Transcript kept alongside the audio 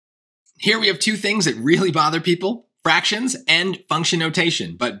Here we have two things that really bother people: fractions and function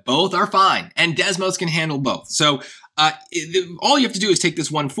notation, but both are fine, and Desmos can handle both. So all you have to do is take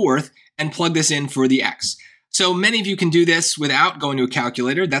this 1/4 and plug this in for the x. So many of you can do this without going to a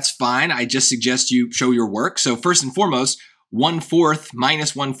calculator. That's fine. I just suggest you show your work. So first and foremost, 1/4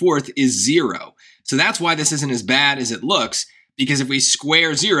 minus 1/4 is 0. So that's why this isn't as bad as it looks, because if we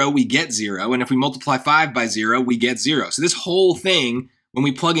square 0, we get 0. And if we multiply 5 by 0, we get 0. So this whole thing, when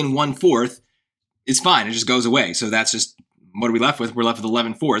we plug in 1/4, is fine. It just goes away. So that's just, what are we left with? We're left with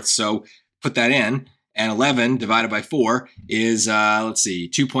 11/4. So put that in. And 11 divided by 4 is,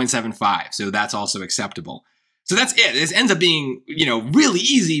 2.75. So that's also acceptable. So that's it. This ends up being, really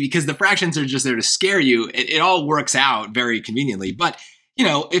easy because the fractions are just there to scare you. It all works out very conveniently. But,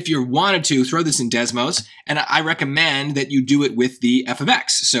 if you wanted to, throw this in Desmos, and I recommend that you do it with the f of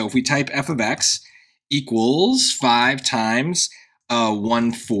x. So if we type f of x equals 5 times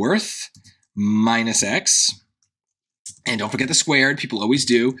 1/4 minus x, and don't forget the squared, people always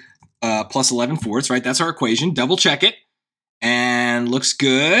do, plus 11/4, right? That's our equation. Double check it, and looks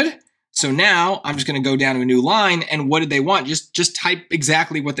good. So now I'm just going to go down to a new line, and what did they want? Just type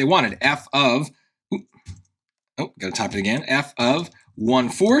exactly what they wanted. F of, got to type it again, f of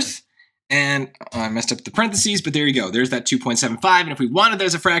 1/4, and I messed up the parentheses, but there you go. There's that 2.75, and if we wanted that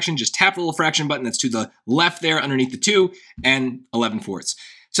as a fraction, just tap the little fraction button that's to the left there underneath the 2, and 11/4.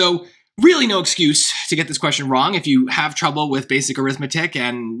 So really no excuse to get this question wrong. If you have trouble with basic arithmetic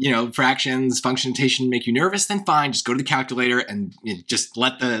and, fractions, function notation make you nervous, then fine, just go to the calculator and just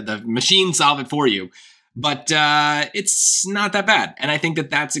let the machine solve it for you. But it's not that bad. And I think that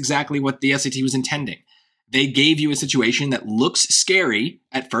that's exactly what the SAT was intending. They gave you a situation that looks scary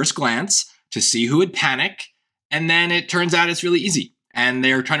at first glance to see who would panic, and then it turns out it's really easy. And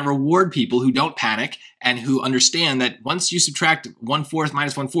they're trying to reward people who don't panic and who understand that once you subtract 1/4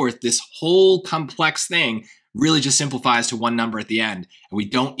 minus 1/4, this whole complex thing really just simplifies to one number at the end. And we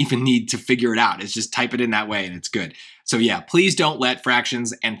don't even need to figure it out. It's just type it in that way and it's good. So yeah, please don't let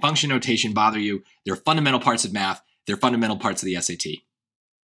fractions and function notation bother you. They're fundamental parts of math. They're fundamental parts of the SAT.